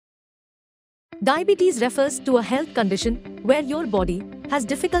Diabetes refers to a health condition where your body has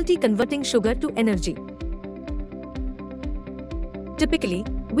difficulty converting sugar to energy. Typically,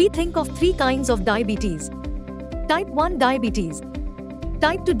 we think of three kinds of diabetes: type 1 diabetes,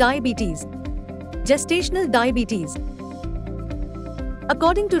 type 2 diabetes, gestational diabetes.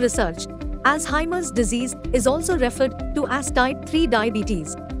 According to research, Alzheimer's disease is also referred to as type 3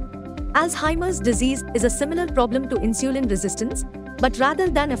 diabetes. Alzheimer's disease is a similar problem to insulin resistance, but rather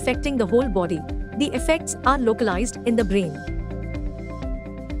than affecting the whole body, the effects are localized in the brain.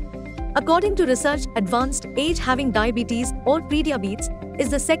 According to research, advanced age having diabetes or prediabetes is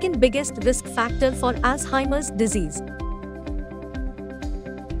the second biggest risk factor for Alzheimer's disease.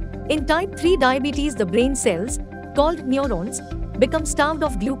 In type 3 diabetes, the brain cells, called neurons, become starved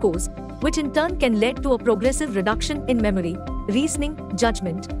of glucose, which in turn can lead to a progressive reduction in memory, reasoning,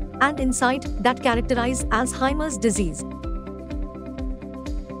 judgment, and insight that characterize Alzheimer's disease.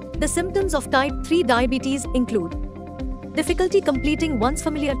 The symptoms of type 3 diabetes include difficulty completing one's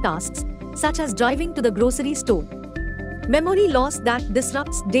familiar tasks, such as driving to the grocery store, memory loss that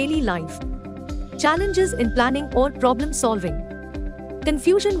disrupts daily life, challenges in planning or problem solving,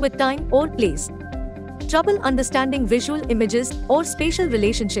 confusion with time or place, trouble understanding visual images or spatial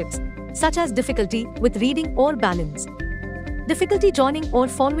relationships, such as difficulty with reading or balance, difficulty joining or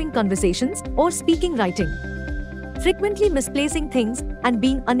following conversations or speaking writing, frequently misplacing things and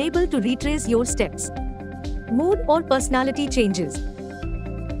being unable to retrace your steps, mood or personality changes.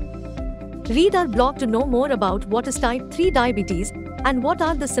 Read our blog to know more about what is type 3 diabetes and what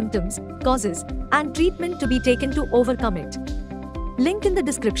are the symptoms, causes, and treatment to be taken to overcome it. Link in the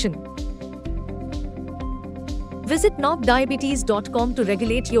description. Visit knobdiabetes.com to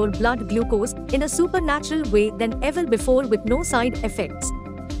regulate your blood glucose in a supernatural way than ever before with no side effects.